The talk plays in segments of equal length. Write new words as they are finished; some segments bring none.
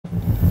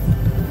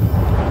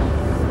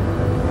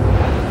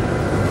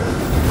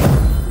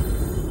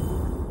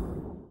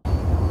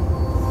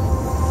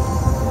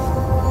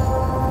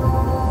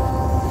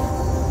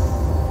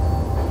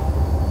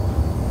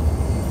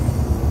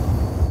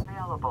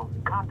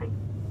Copy.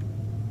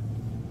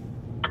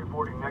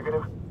 240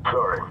 negative.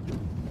 Sorry.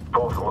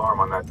 False alarm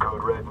on that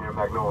code red near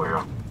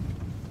Magnolia.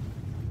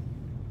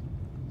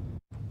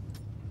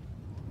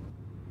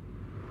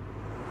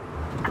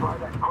 Try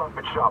that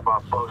crumpet shop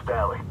off Post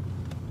Alley.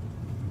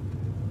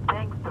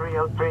 Thanks,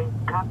 303.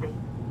 Copy.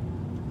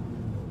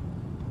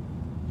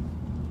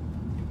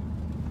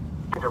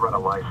 Need to run a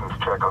license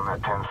check on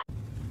that 10.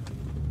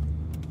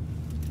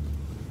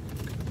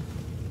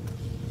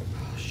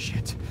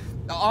 Shit.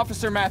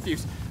 Officer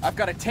Matthews, I've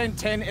got a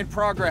 1010 in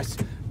progress.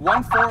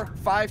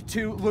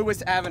 1452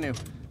 Lewis Avenue.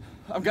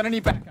 I'm gonna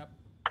need backup.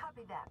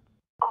 Copy that.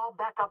 All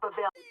backup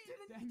available.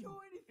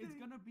 Daniel, it's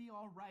gonna be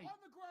all right. On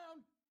the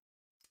ground.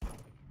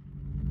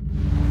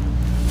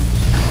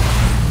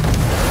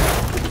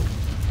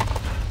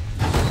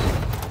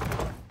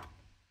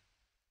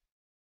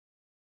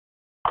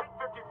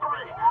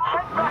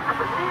 Send backup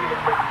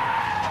immediately.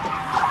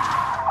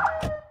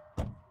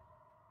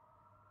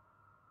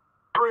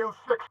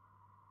 306.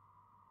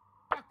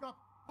 Backup,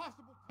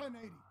 possible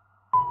 1080.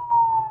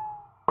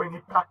 We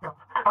need backup.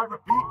 I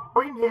repeat,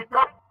 we need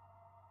backup.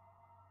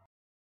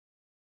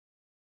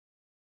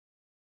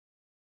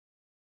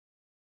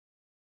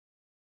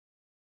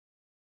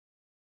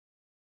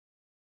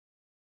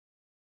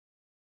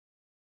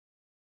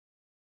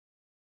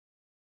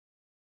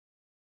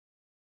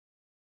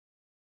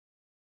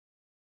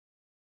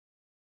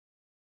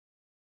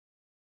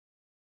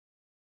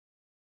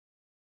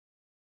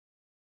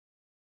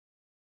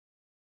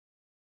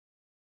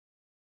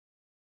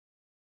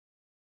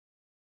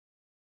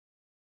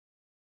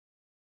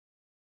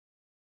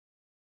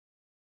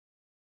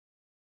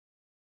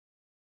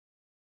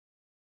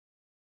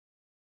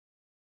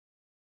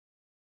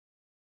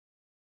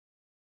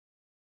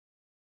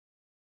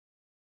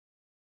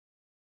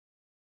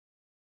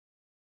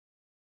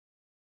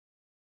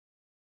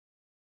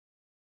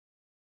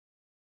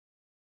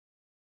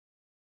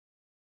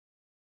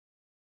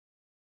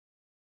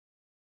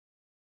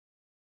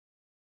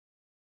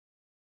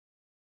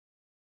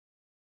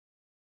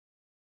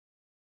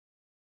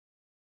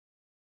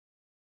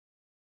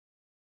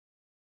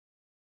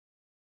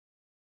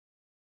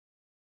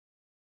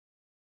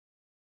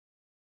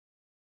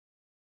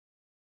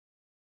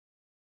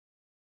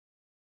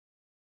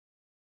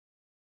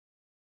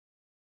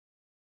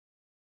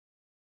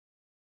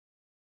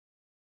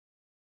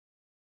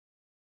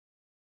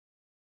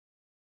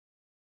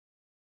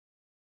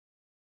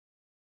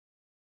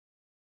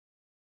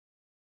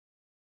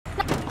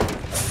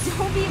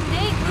 Don't be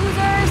late,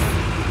 losers!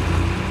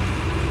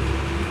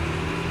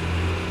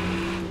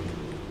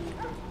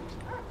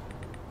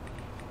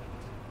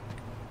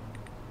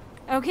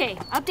 Okay,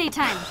 update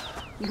time.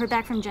 You heard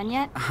back from Jen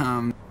yet?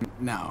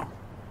 No.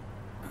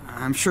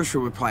 I'm sure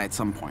she'll reply at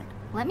some point.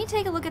 Let me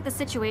take a look at the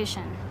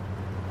situation.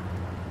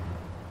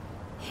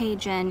 Hey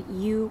Jen,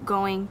 you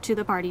going to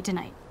the party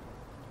tonight?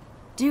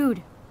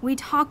 Dude, we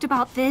talked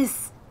about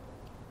this.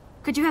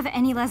 Could you have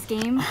any less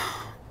game?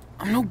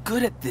 I'm no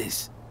good at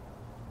this.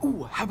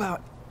 Ooh, how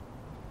about...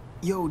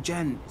 Yo,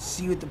 Jen,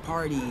 see you at the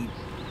party.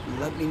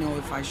 Let me know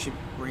if I should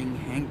bring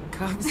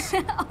handcuffs.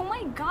 Oh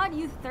my god,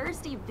 you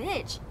thirsty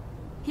bitch.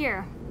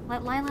 Here,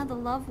 let Lila the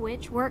Love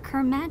Witch work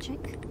her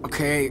magic.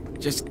 Okay,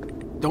 just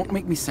don't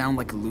make me sound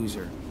like a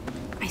loser.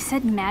 I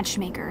said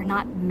matchmaker,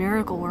 not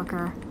miracle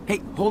worker.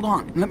 Hey, hold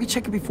on. Let me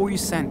check it before you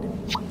send.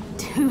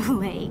 Too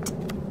late.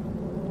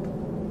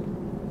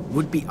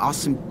 Would be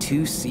awesome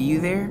to see you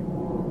there.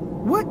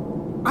 What?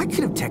 I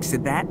could have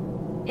texted that.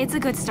 It's a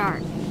good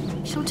start.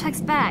 She'll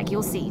text back,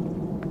 you'll see.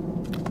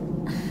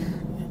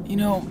 You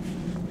know,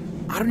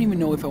 I don't even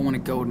know if I want to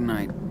go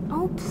tonight.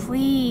 Oh,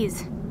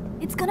 please.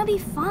 It's gonna be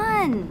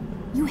fun.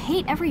 You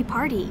hate every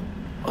party.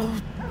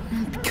 Oh,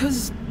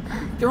 because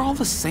they're all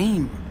the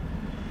same.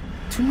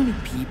 Too many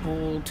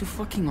people, too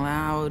fucking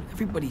loud,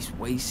 everybody's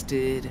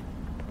wasted.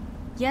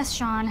 Yes,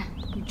 Sean,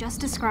 you just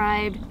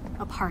described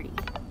a party.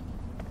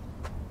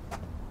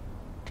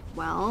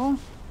 Well,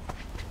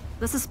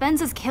 the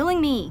suspense is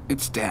killing me.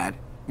 It's Dad.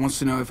 Wants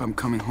to know if I'm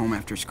coming home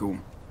after school.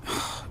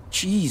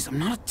 Jeez, I'm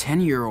not a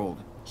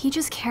 10-year-old. He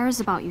just cares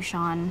about you,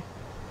 Sean.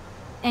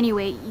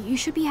 Anyway, you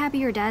should be happy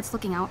your dad's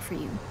looking out for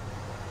you.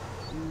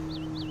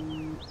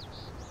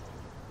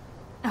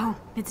 Oh,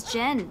 it's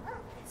Jen.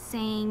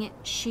 Saying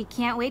she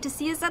can't wait to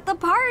see us at the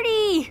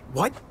party!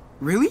 What?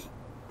 Really?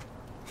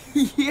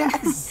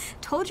 Yes!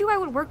 Told you I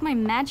would work my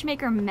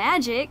matchmaker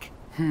magic.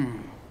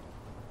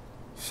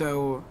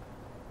 So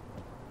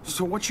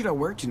what should I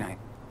wear tonight?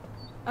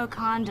 A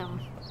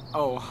condom.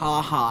 Oh,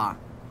 haha.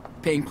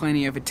 Paying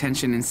plenty of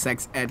attention in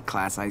sex ed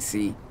class, I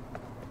see.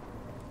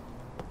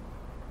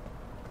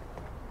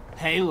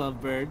 Hey,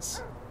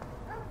 lovebirds.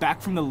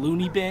 Back from the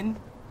loony bin?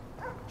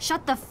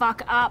 Shut the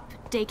fuck up,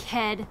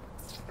 dickhead.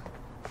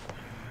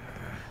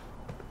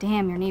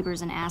 Damn, your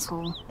neighbor's an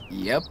asshole.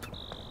 Yep.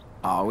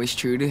 Always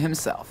true to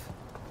himself.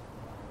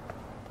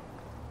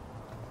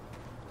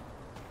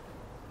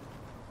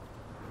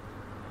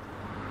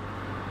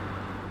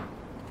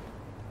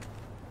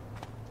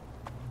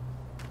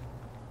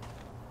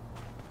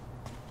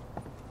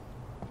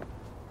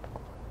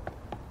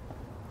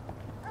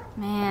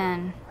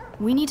 Man,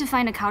 we need to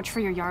find a couch for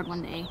your yard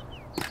one day.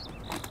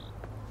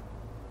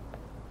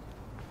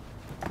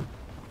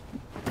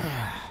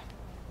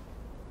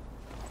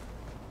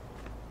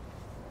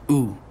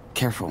 Ooh,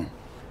 careful.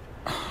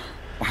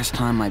 Last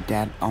time my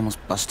dad almost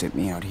busted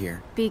me out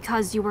here.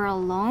 Because you were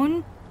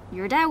alone?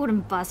 Your dad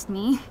wouldn't bust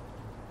me.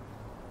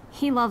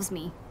 He loves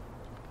me.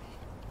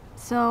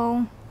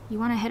 So, you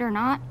wanna hit or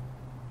not?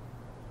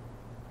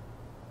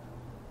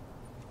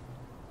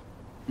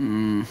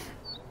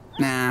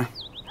 Nah.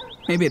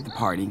 Maybe at the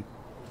party.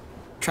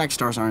 Track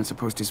stars aren't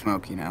supposed to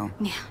smoke, you know.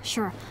 Yeah,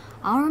 sure.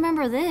 I'll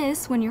remember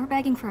this when you're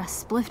begging for a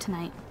spliff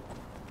tonight.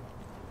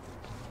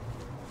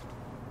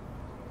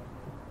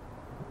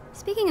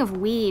 Speaking of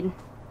weed,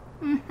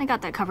 I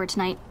got that covered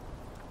tonight.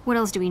 What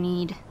else do we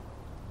need?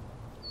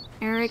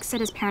 Eric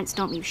said his parents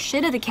don't leave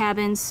shit at the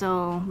cabin,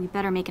 so we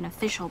better make an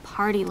official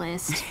party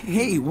list.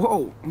 Hey,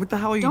 whoa. What the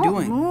hell are you Don't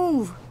doing?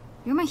 move.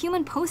 You're my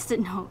human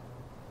post-it note.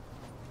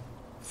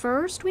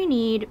 First, we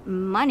need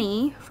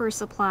money for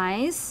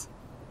supplies,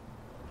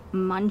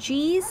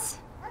 munchies,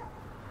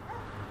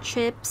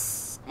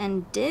 chips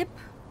and dip,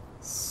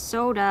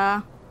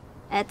 soda,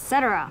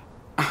 etc.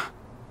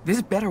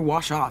 This better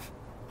wash off.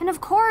 And of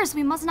course,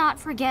 we must not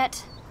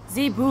forget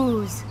the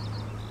booze.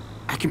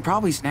 I can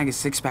probably snag a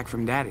six-pack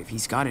from Dad if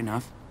he's got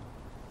enough.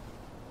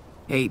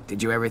 Hey,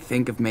 did you ever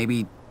think of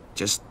maybe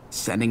just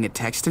sending a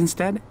text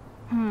instead?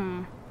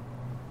 Oh,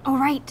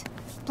 right.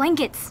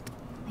 Blankets.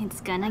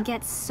 It's gonna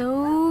get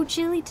so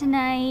chilly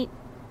tonight.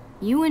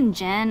 You and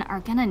Jen are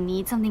gonna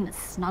need something to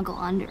snuggle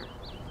under.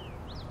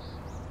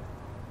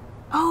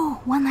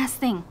 Oh, one last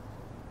thing.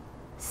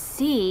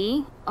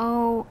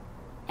 CONDO.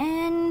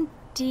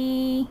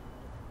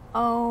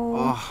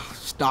 Oh,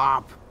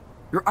 stop.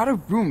 You're out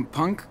of room,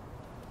 punk.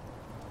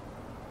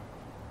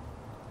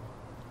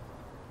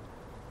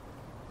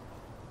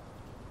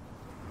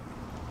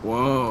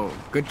 Whoa,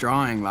 good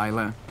drawing,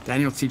 Lila.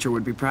 Daniel's teacher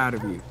would be proud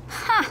of you.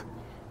 Ha!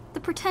 The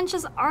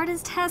pretentious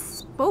artist has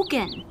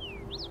spoken.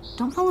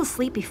 Don't fall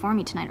asleep before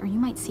me tonight, or you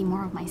might see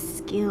more of my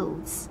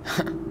skills.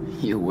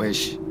 You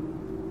wish.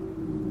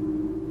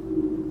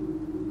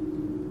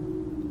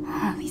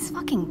 These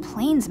fucking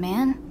planes,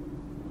 man.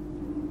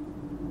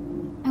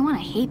 I want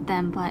to hate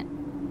them, but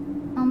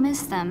I'll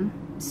miss them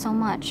so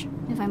much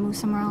if I move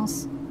somewhere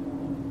else.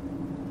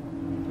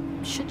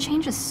 Shit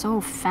changes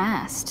so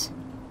fast.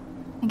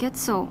 I get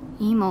so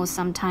emo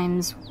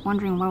sometimes,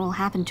 wondering what will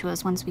happen to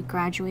us once we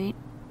graduate.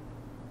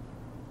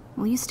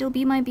 Will you still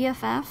be my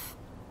BFF?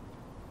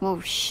 Will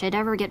shit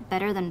ever get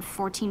better than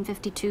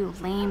 1452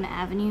 Lame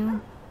Avenue?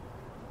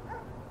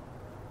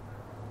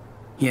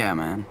 Yeah,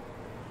 man.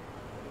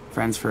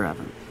 Friends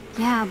forever.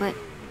 Yeah, but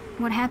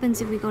what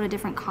happens if we go to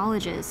different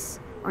colleges?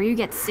 Or you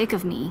get sick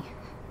of me?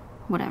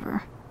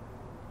 Whatever.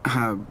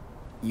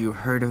 You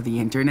heard of the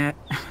internet?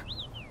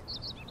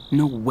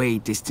 No way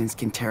distance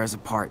can tear us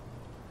apart.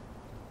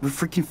 We're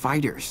freaking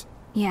fighters.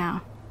 Yeah,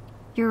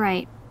 you're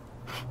right.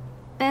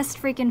 Best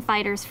freaking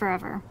fighters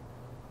forever.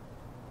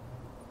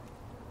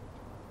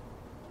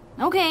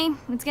 Okay,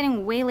 it's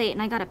getting way late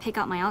and I gotta pick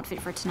out my outfit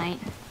for tonight.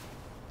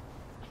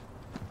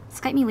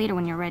 Skype me later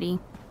when you're ready.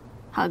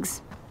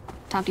 Hugs.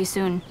 Talk to you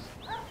soon.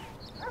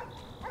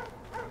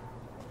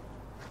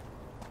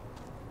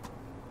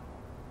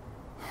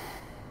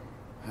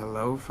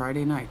 Hello,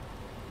 Friday night.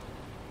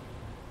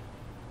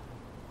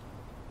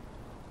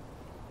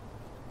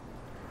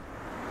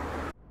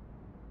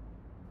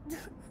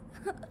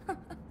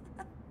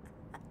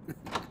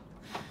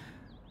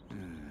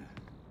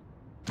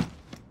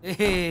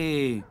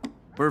 Hey,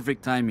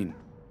 perfect timing.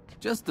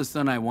 Just the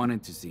son I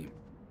wanted to see.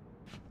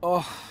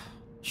 Oh,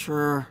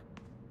 sure.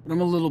 But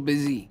I'm a little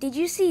busy. Did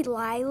you see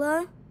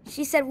Lila?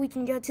 She said we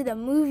can go to the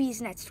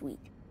movies next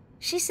week.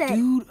 She said...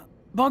 Dude,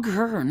 bug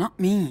her, not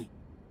me.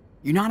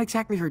 You're not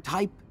exactly her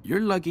type.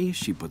 You're lucky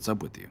she puts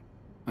up with you.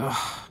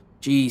 Ugh,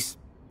 jeez.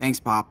 Thanks,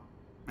 Pop.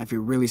 I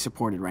feel really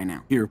supported right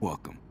now. You're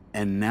welcome.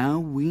 And now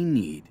we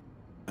need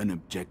an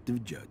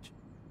objective judge.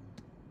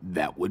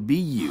 That would be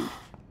you.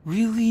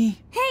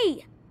 Really?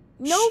 Hey!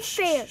 No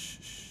fair!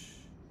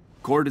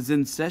 Court is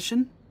in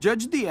session.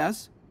 Judge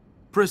Diaz,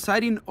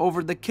 presiding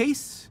over the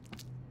case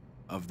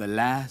of the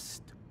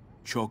last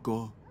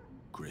Choco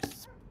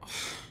Crisp.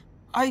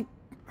 I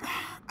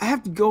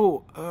have to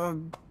go,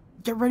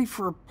 get ready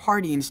for a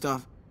party and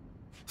stuff.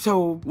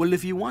 So... Well,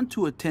 if you want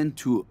to attend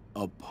to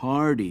a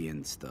party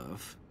and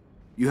stuff,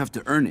 you have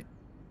to earn it,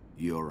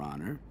 Your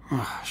Honor.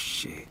 Oh,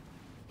 shit.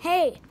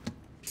 Hey!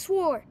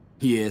 Swore.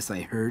 Yes,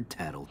 I heard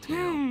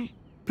tattletale.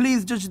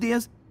 Please, Judge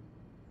Diaz,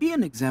 be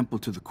an example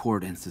to the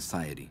court and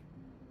society.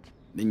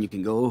 Then you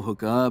can go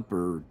hook up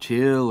or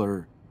chill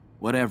or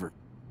whatever.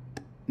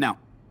 Now,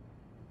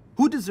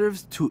 who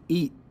deserves to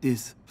eat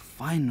this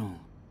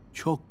final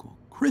Choco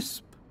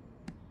Crisp?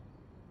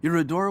 Your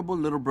adorable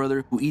little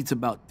brother who eats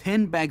about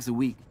 10 bags a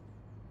week,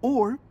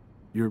 or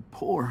your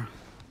poor,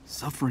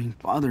 suffering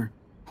father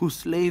who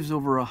slaves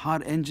over a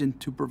hot engine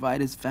to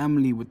provide his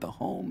family with a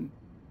home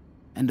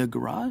and a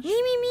garage?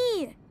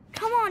 Me.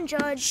 Come on,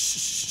 Judge.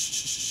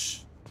 Shh.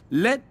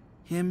 Let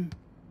him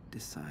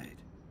decide.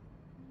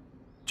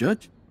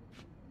 Judge,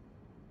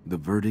 the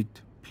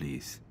verdict,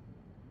 please.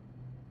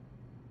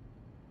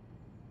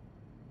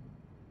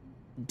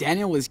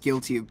 Daniel was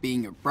guilty of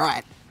being a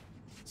brat,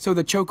 so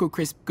the Choco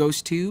Crisp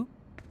goes to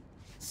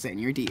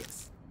Senor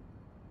Diaz.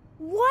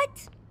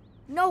 What?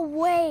 No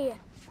way.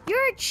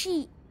 You're a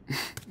cheat.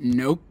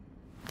 Nope.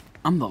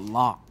 I'm the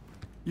law.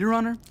 Your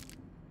Honor,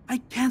 I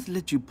can't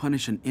let you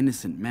punish an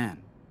innocent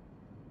man.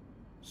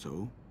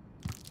 So?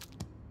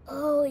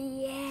 Oh,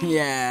 yeah.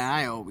 Yeah,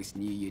 I always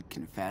knew you'd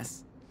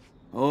confess.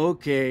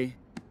 Okay,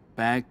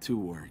 back to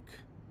work.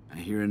 I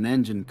hear an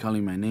engine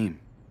calling my name.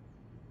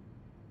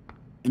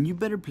 And you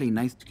better play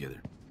nice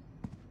together,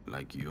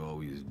 like you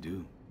always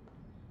do.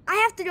 I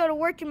have to go to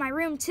work in my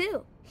room,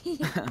 too.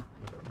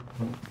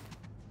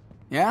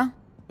 Yeah?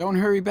 Don't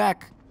hurry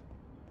back.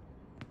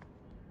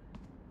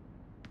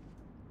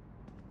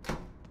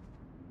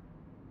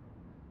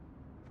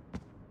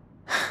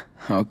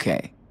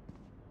 Okay,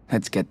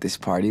 let's get this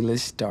party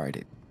list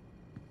started.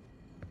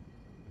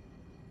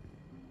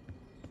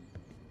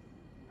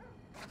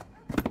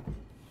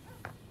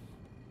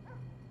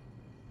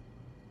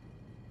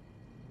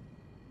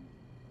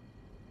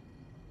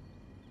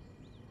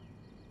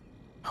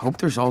 Hope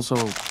there's also,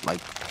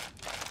 like,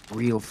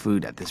 real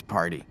food at this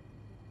party.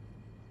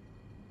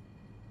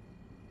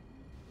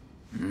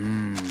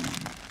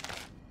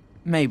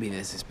 Maybe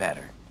this is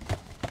better.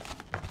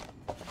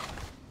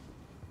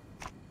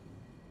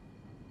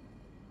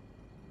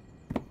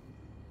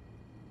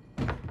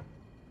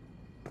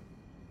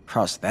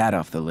 Cross that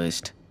off the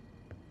list.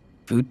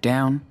 Food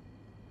down,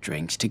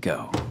 drinks to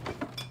go.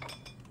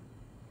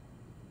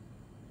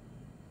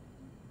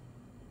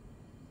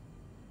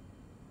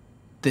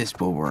 This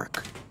will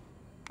work.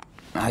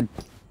 I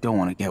don't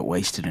want to get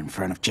wasted in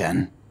front of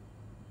Jen.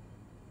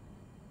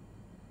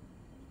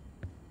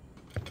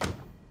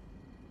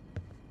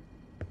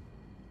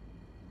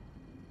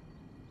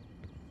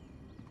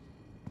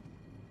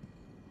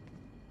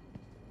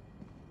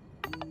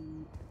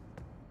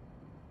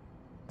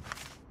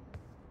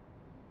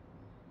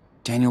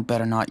 Daniel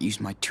better not use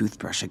my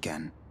toothbrush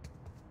again.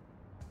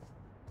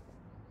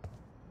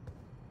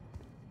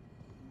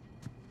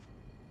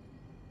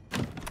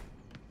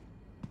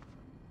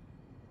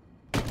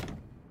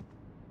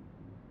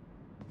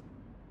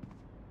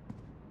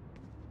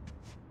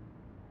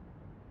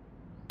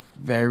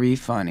 Very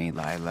funny,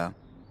 Lila.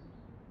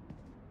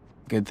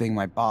 Good thing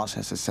my boss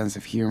has a sense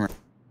of humor.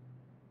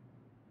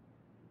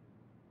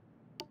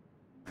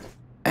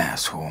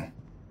 Asshole.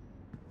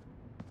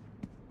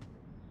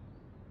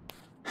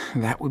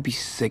 That would be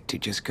sick to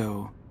just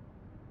go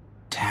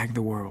tag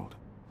the world.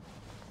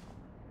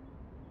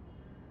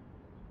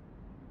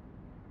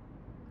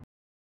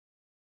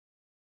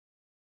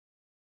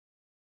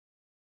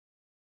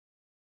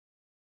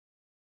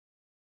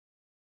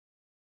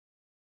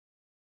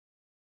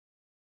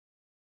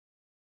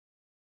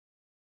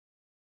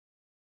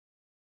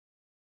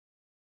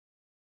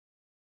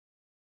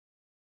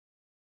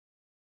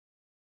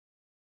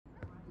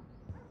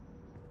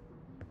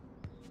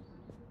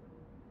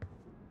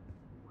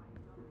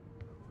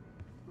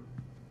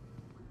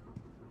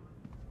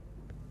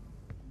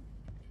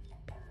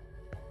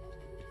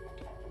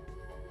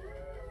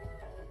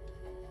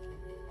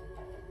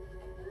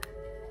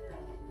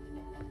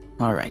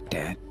 All right,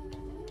 Dad.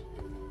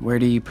 Where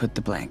do you put the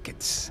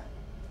blankets?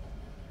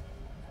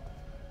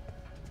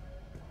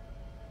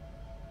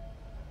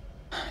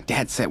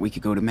 Dad said we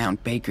could go to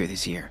Mount Baker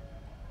this year.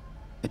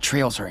 The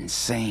trails are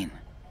insane.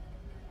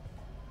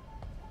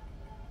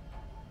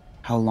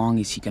 How long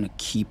is he gonna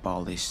keep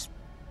all this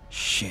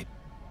shit?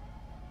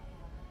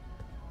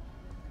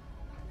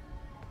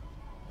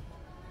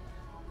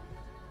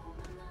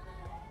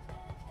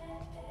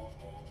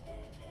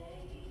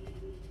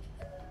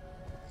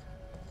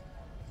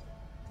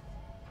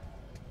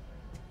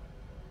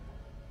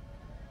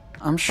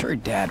 I'm sure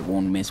Dad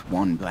won't miss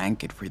one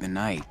blanket for the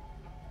night.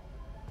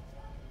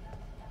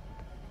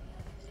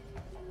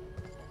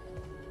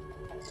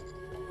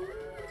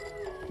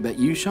 That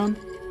you, Sean?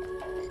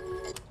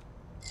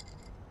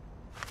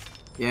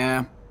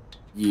 Yeah.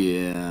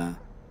 Yeah.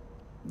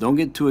 Don't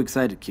get too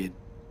excited, kid.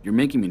 You're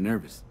making me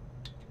nervous.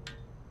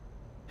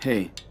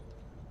 Hey,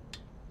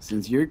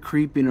 since you're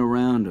creeping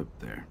around up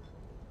there,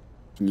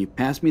 can you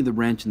pass me the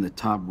wrench in the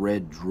top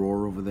red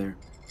drawer over there?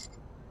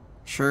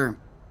 Sure,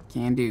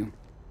 can do.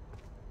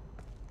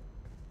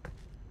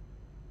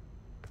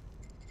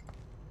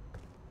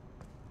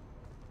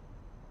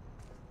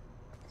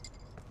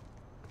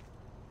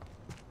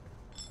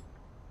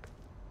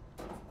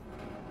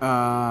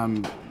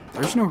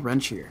 There's no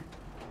wrench here.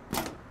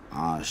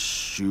 Ah,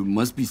 shoot.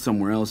 Must be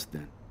somewhere else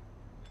then.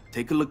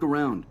 Take a look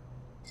around.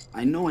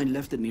 I know I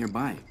left it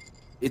nearby.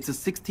 It's a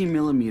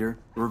 16mm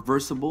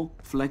reversible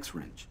flex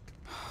wrench.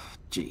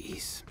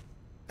 Jeez.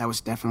 That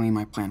was definitely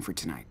my plan for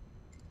tonight.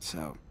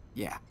 So,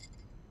 yeah.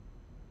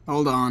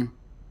 Hold on.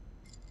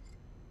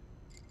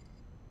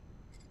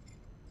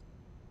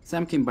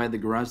 Sam came by the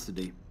garage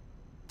today.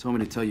 Told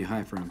me to tell you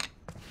hi for him.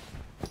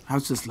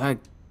 How's this leg?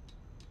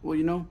 Well,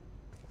 you know,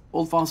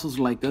 old fossils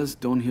like us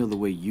don't heal the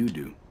way you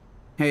do.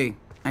 Hey,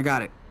 I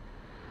got it.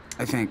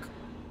 I think.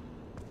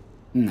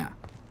 Nah.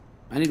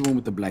 I need one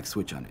with the black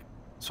switch on it,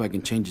 so I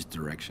can change its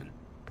direction.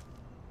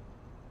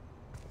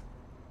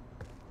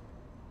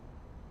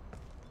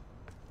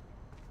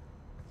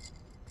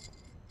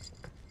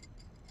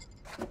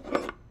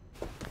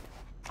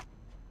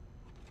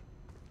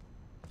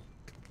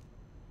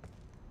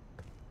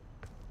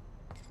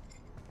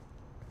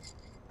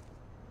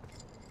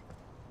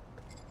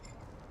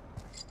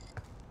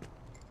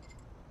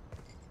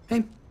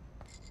 Hey,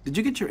 did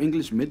you get your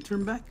English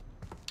midterm back?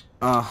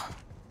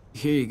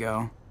 Here you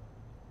go.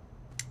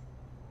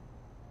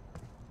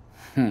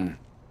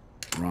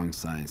 Wrong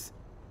size.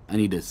 I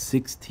need a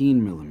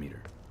 16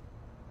 millimeter.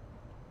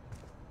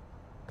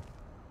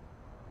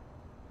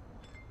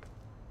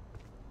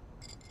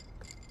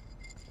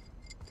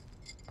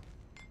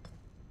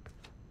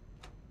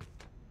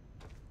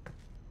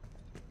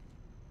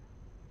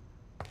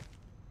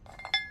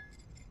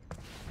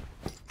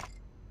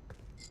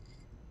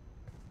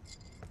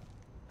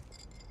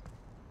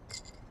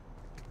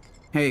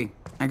 Hey,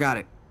 I got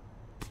it.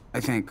 I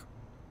think.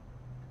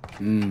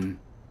 It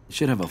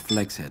should have a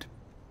flex head.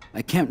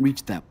 I can't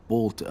reach that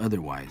bolt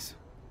otherwise.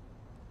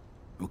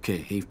 Okay,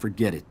 hey,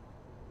 forget it.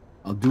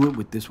 I'll do it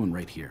with this one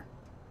right here.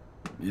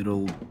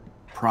 It'll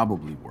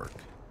probably work.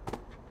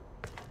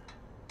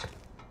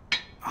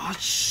 Oh,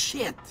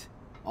 shit!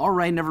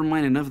 Alright, never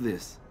mind, enough of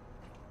this.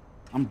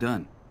 I'm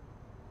done.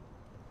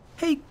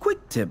 Hey,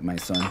 quick tip, my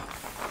son.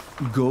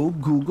 Go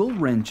Google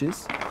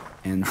wrenches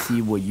and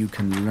see what you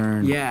can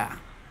learn. Yeah,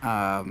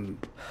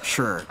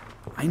 sure.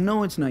 I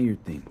know it's not your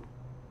thing,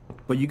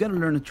 but you gotta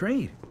learn a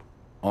trade.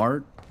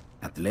 Art,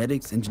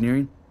 athletics,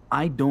 engineering,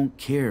 I don't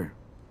care.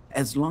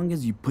 As long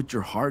as you put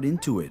your heart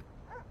into it.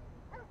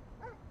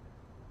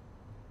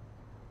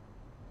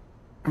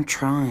 I'm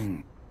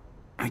trying.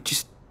 I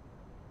just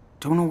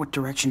don't know what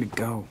direction to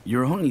go.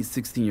 You're only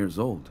 16 years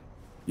old.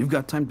 You've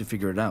got time to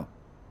figure it out.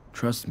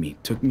 Trust me,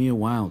 took me a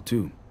while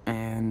too.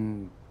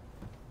 And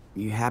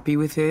you happy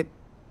with it?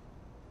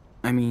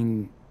 I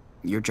mean,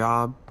 your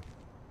job,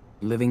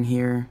 living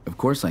here? Of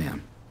course I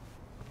am.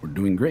 We're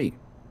doing great.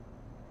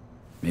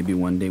 Maybe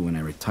one day when I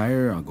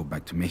retire, I'll go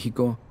back to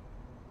Mexico,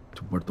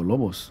 to Puerto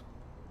Lobos.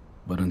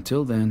 But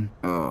until then...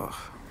 Ugh,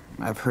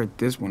 I've heard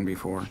this one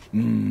before.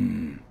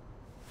 I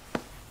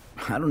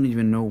don't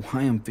even know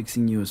why I'm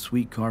fixing you a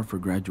sweet car for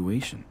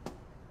graduation.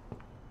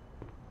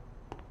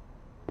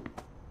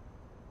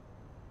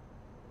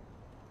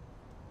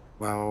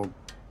 Well,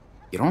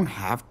 you don't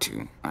have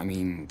to. I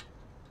mean,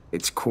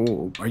 it's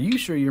cool. Are you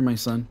sure you're my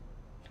son?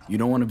 You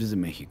don't want to visit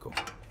Mexico.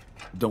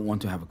 Don't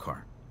want to have a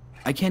car.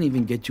 I can't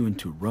even get you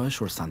into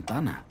Rush or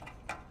Santana.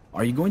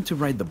 Are you going to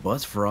ride the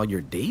bus for all your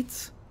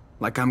dates?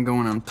 Like I'm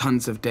going on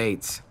tons of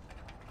dates.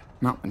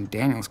 Not when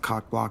Daniel's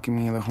cock-blocking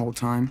me the whole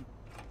time.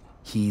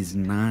 He's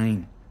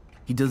 9.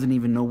 He doesn't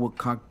even know what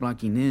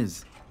cock-blocking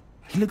is.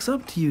 He looks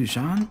up to you,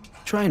 Sean.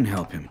 Try and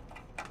help him.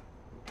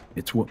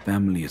 It's what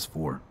family is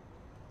for.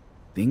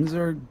 Things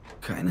are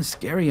kind of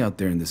scary out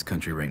there in this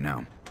country right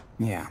now.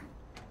 Yeah.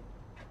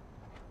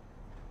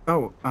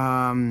 Oh,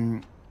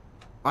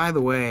 by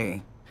the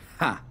way...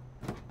 Ha!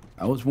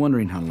 I was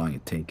wondering how long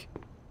it'd take.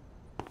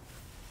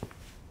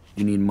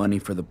 You need money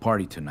for the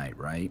party tonight,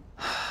 right?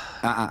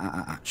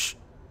 Shh.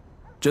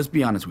 Just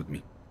be honest with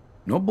me.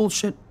 No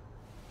bullshit.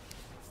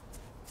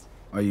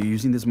 Are you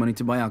using this money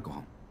to buy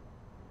alcohol?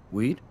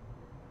 Weed?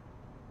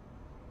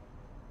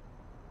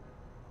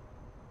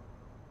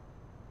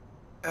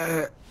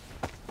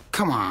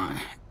 Come on.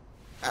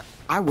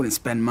 I wouldn't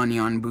spend money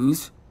on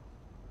booze.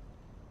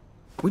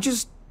 We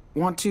just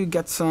want to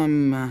get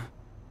some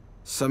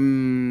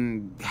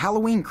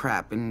Halloween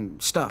crap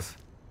and stuff.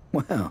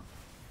 Well,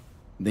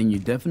 then you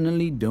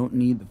definitely don't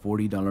need the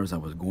 $40 I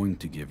was going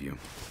to give you.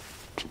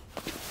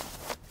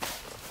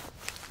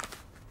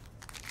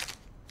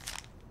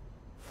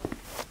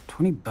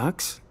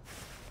 $20?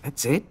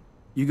 That's it?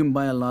 You can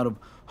buy a lot of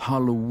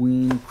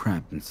Halloween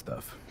crap and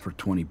stuff for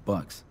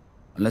 $20,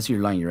 unless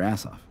you're lying your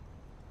ass off.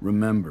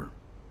 Remember,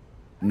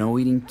 no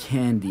eating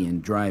candy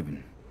and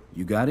driving.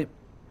 You got it?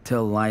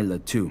 Tell Lila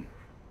too.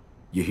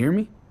 You hear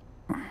me?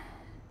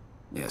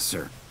 Yes,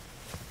 sir.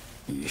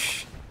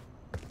 Yeesh.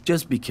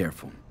 Just be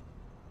careful.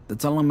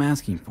 That's all I'm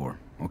asking for,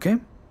 okay?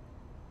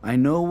 I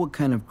know what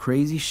kind of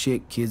crazy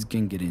shit kids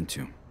can get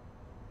into.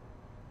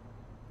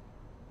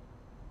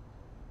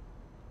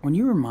 When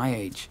you were my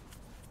age,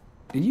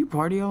 did you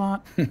party a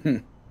lot?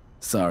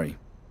 Sorry.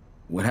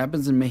 What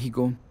happens in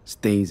Mexico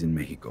stays in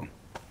Mexico.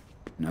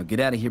 Now get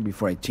out of here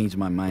before I change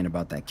my mind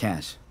about that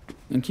cash.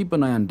 And keep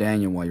an eye on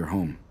Daniel while you're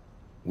home.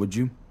 Would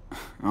you?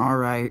 All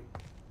right.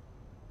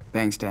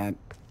 Thanks, Dad.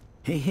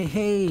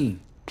 Hey.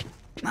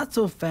 Not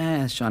so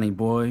fast, Shawnee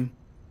boy.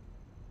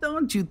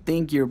 Don't you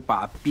think your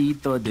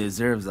papito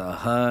deserves a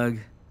hug?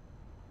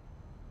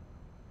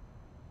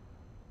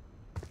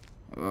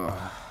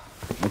 Ugh.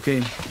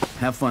 Okay,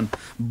 have fun,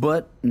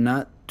 but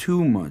not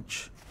too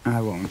much.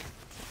 I won't.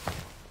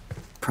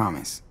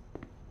 Promise.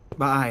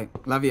 Bye.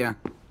 Love ya.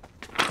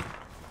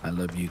 I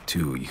love you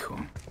too,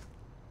 hijo.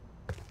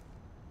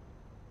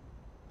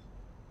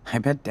 I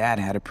bet Dad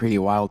had a pretty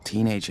wild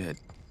teenagehood.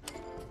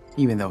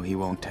 Even though he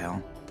won't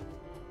tell.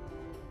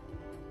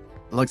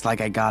 Looks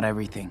like I got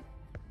everything.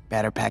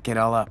 Better pack it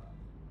all up.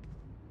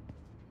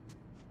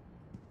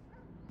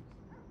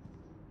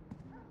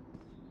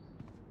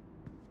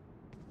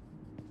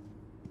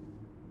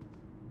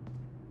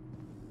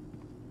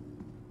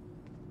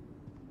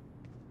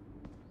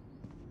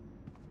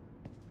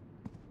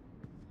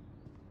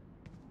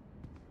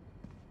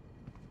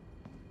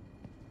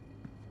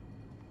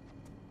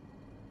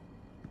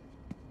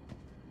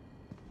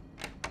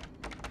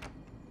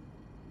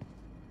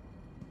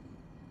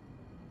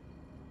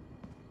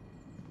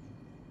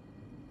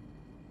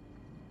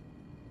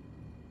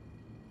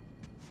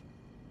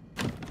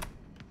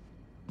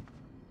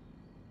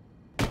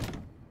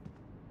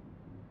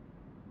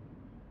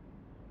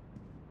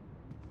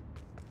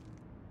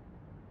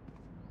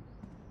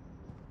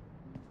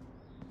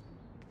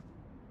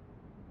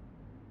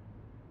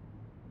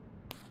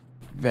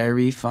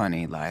 Very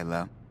funny,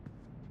 Lila.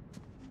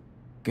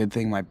 Good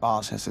thing my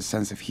boss has a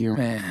sense of humor.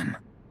 Man,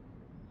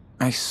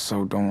 I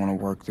so don't want to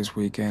work this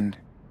weekend.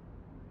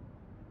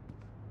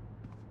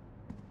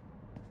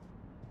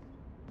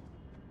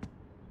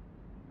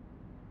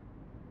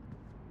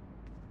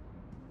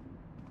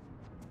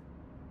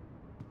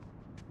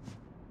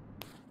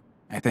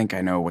 I think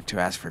I know what to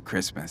ask for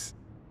Christmas.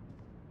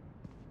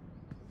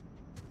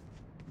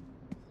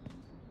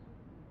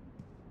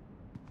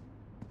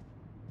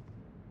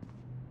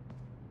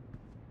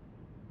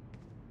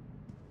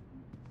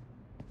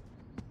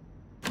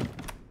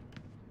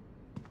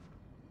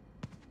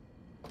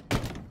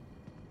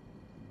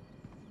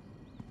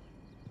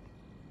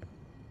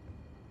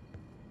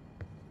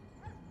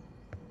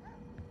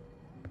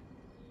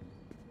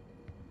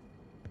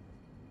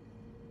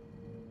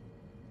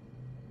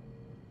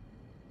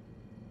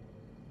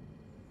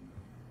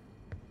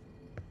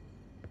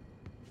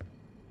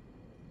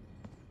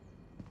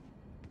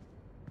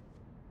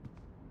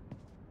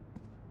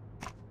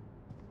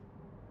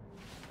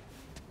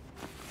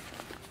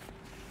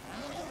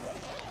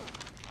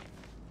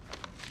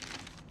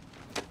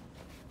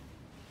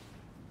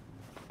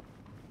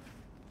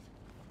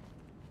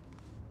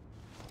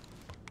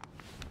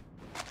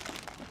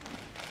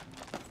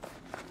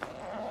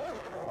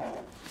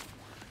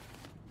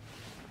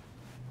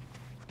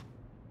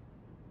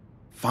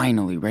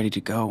 Finally ready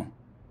to go.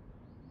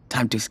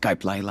 Time to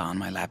Skype Lila on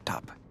my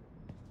laptop.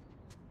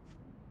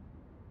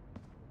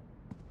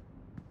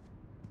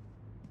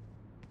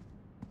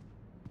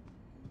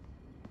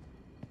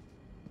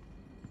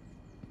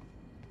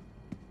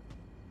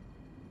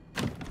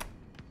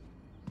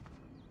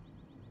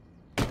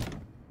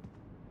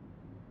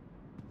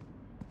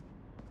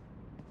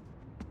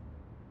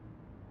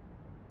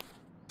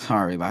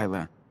 Sorry,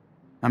 Lila.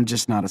 I'm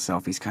just not a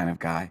selfies kind of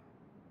guy.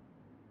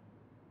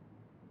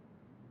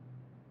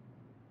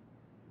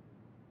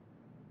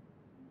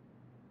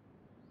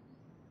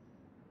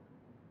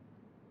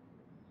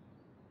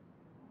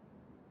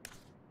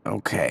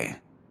 Okay.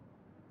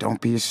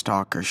 Don't be a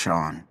stalker,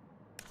 Sean.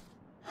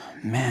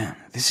 Man,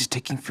 this is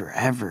taking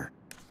forever.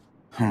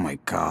 Oh my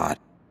god.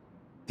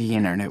 The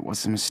internet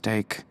was a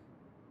mistake.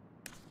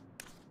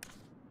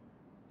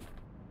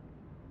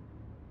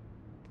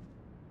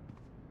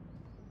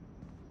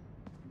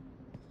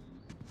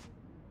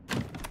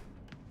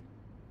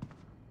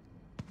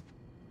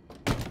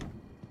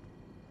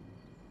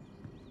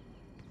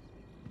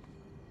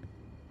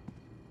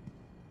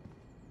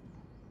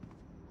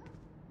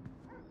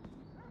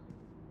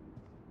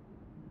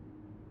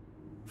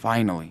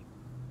 Finally.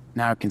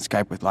 Now I can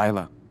Skype with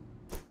Lila.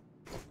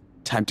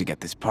 Time to get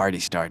this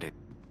party started.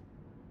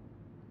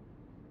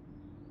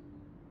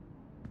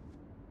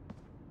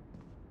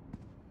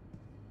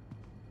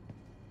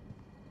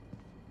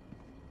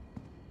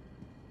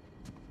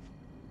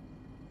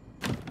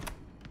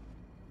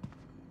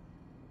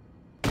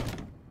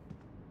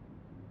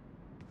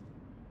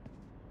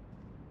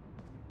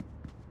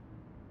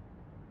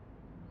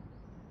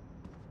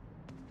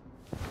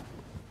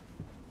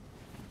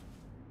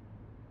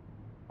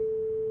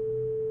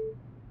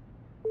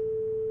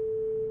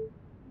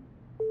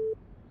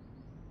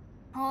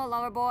 Oh,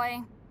 lover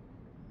boy.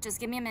 Just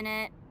give me a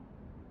minute.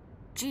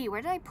 Gee,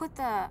 where did I put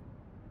the...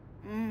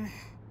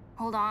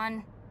 hold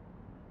on.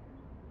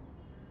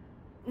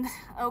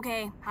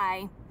 Okay,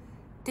 hi.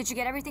 Did you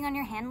get everything on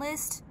your hand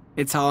list?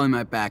 It's all in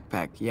my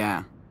backpack,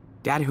 yeah.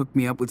 Dad hooked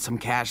me up with some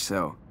cash,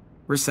 so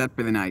we're set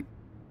for the night,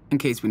 in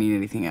case we need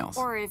anything else.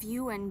 Or if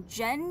you and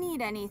Jen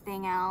need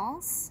anything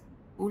else.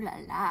 Ooh la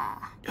la.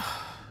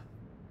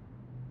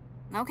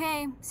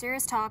 Okay,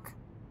 serious talk.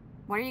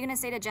 What are you gonna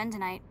say to Jen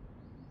tonight?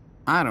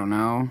 I don't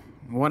know.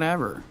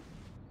 Whatever.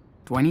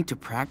 Do I need to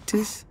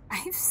practice?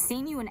 I've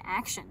seen you in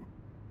action.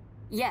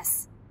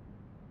 Yes.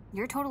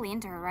 You're totally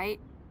into her, right?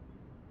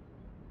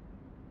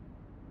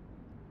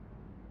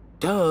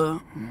 Duh.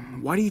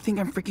 Why do you think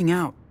I'm freaking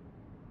out?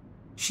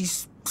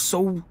 She's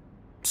so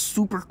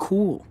super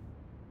cool.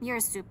 You're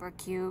super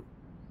cute.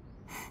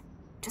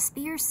 Just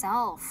be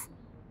yourself.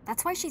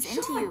 That's why she's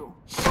into you.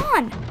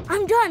 Sean,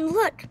 I'm done.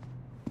 Look.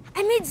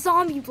 I made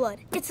zombie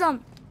blood. It's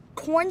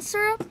corn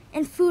syrup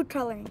and food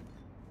coloring.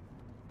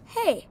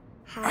 Hey.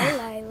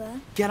 Hi, Lila.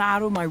 Get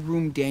out of my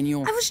room,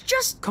 Daniel. I was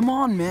just... Come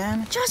on,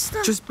 man. Just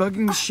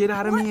bugging the shit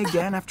out of me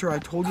again after I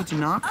told you to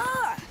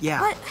knock?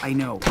 Yeah, what? I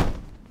know.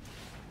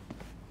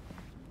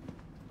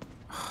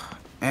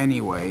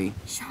 Anyway.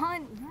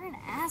 Sean, you're an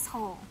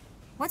asshole.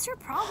 What's your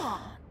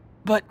problem?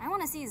 But... I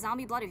want to see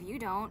zombie blood if you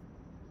don't.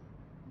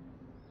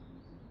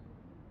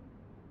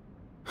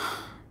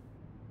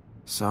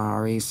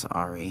 Sorry.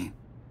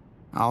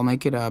 I'll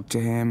make it up to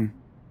him.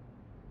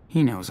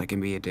 He knows I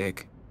can be a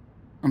dick.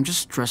 I'm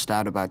just stressed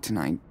out about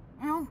tonight.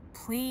 Oh,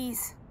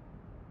 please.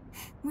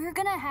 We're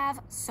gonna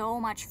have so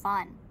much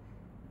fun.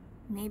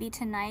 Maybe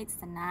tonight's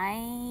the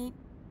night.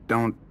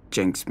 Don't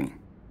jinx me.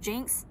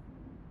 Jinx?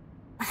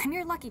 I'm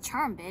your lucky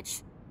charm,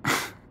 bitch.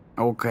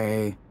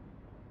 Okay.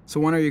 So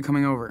when are you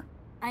coming over?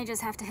 I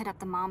just have to hit up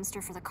the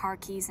momster for the car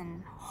keys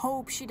and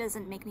hope she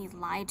doesn't make me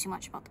lie too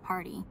much about the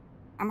party.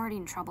 I'm already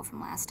in trouble from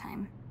last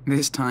time.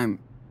 This time,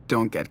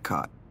 don't get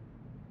caught.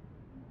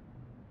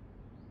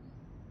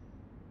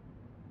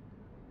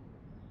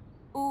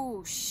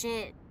 Ooh,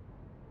 shit.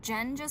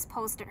 Jen just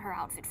posted her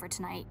outfit for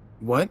tonight.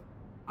 What?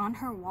 On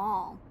her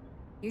wall.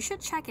 You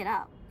should check it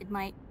out. It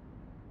might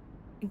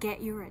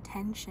get your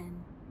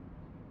attention.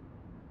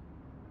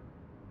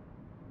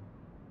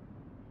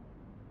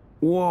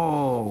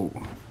 Whoa.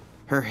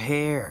 Her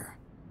hair.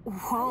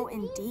 Whoa,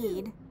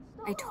 indeed.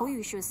 I told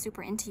you she was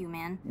super into you,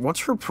 man. What's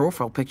her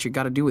profile picture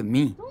got to do with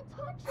me?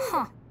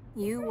 Huh.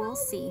 You will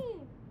see.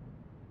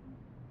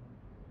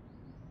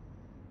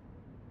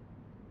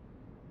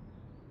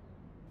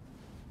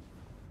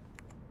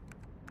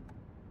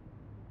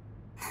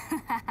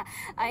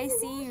 I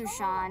see you,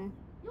 Sean.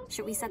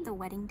 Should we set the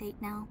wedding date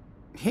now?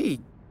 Hey,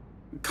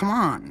 come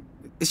on.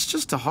 It's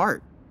just a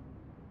heart.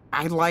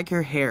 I like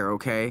her hair,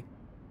 okay?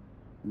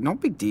 No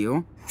big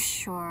deal.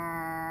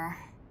 Sure.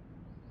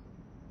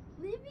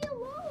 Leave me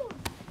alone.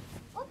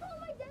 I'll call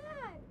my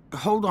dad.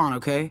 Hold on,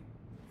 okay?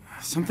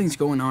 Something's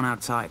going on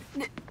outside.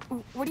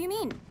 What do you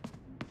mean?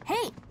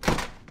 Hey!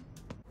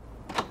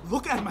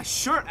 Look at my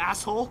shirt,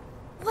 asshole!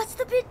 What's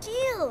the big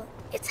deal?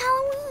 It's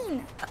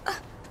Halloween.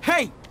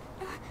 Hey!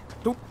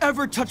 Don't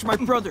ever touch my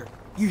brother.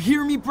 You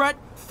hear me, Brett?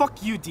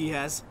 Fuck you,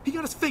 Diaz. He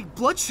got his fake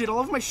blood shit all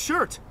over my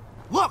shirt.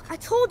 Look! I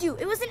told you,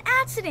 it was an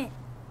accident.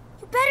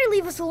 You better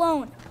leave us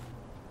alone.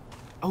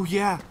 Oh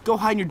yeah, go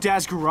hide in your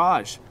dad's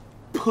garage.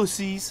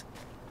 Pussies.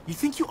 You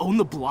think you own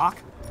the block?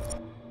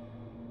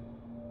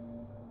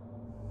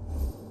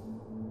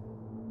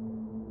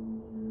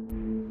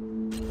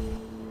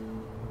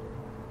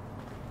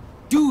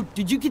 Dude,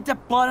 did you get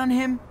that blood on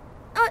him?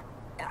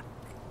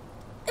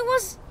 It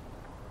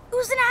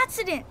was an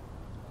accident.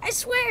 I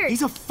swear.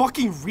 He's a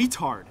fucking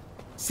retard.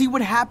 See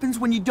what happens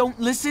when you don't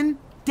listen?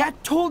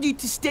 Dad told you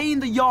to stay in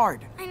the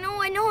yard. I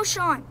know,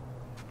 Sean.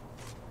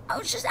 I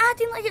was just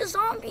acting like a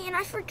zombie and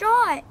I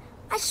forgot.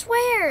 I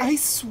swear. I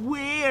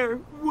swear.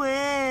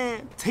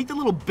 When? Take the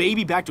little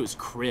baby back to his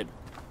crib.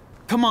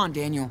 Come on,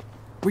 Daniel.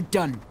 We're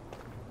done.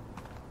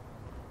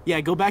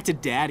 Yeah, go back to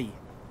daddy.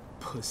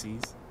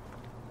 Pussies.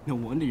 No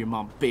wonder your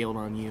mom bailed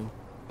on you.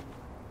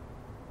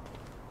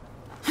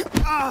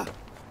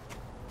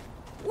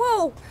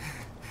 Whoa!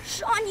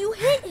 Sean, you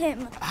hit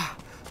him!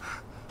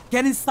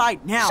 Get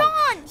inside now!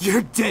 Sean!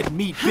 You're dead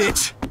meat,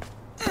 bitch!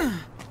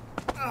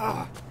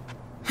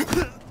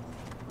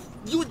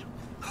 You and your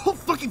whole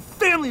fucking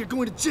family are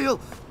going to jail!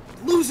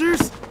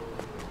 Losers!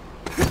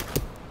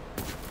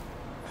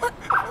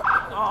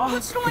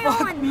 What's going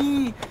on?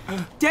 Me!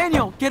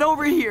 Daniel, get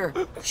over here!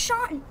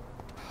 Sean!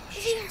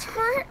 Is he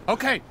hurt?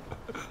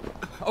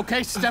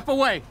 Okay, step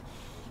away.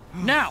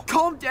 Now!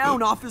 Calm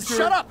down, officer!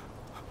 Shut up!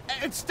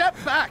 And step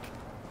back!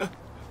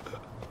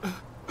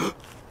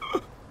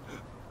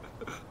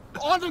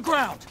 On the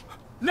ground!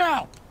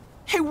 Now!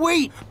 Hey,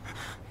 wait!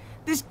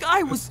 This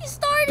guy was He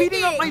started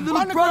beating up my it. little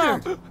On the brother!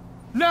 ground!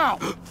 Now!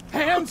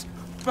 Hands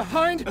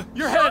behind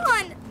your head!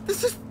 Sean!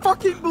 This is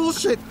fucking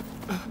bullshit!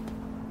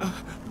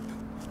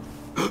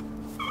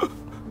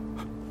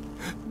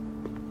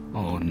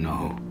 Oh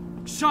no.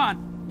 Sean,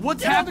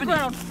 what's Get on the happening?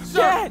 ground,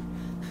 sir! Dad!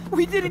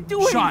 We didn't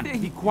do Sean,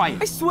 anything! be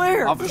quiet. I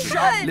swear! Officer,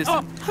 Dad!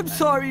 listen. I'm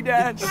sorry,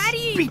 Dad.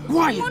 Daddy! Be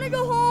quiet. I want to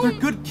go home. They're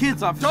good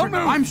kids, officer. Don't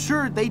move. I'm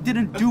sure they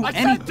didn't do I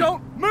anything. said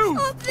don't move!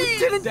 Stop this!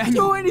 Didn't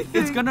Daniel, do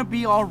anything! it's gonna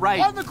be all right.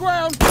 On the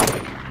ground!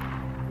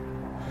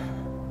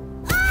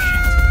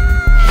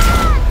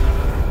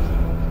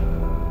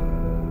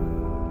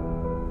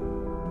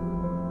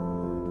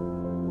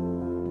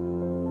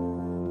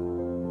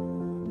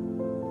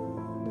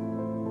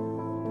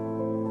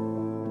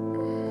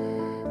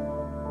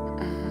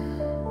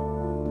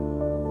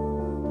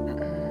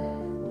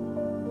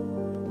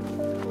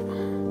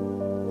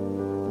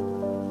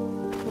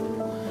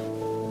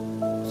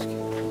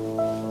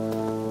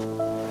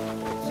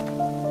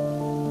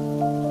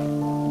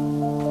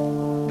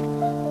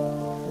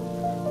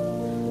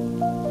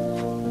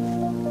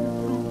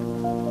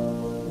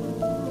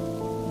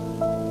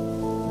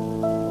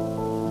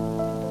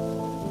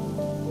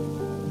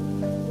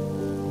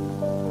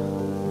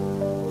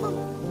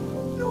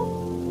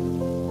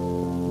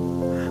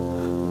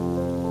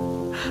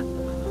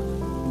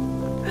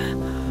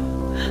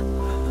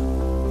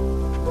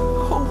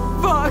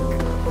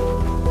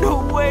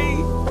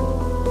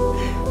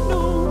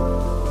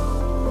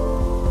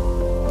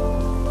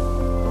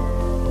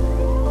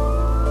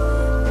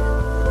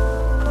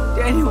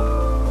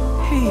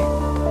 Hey,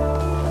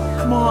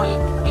 come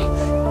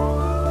on.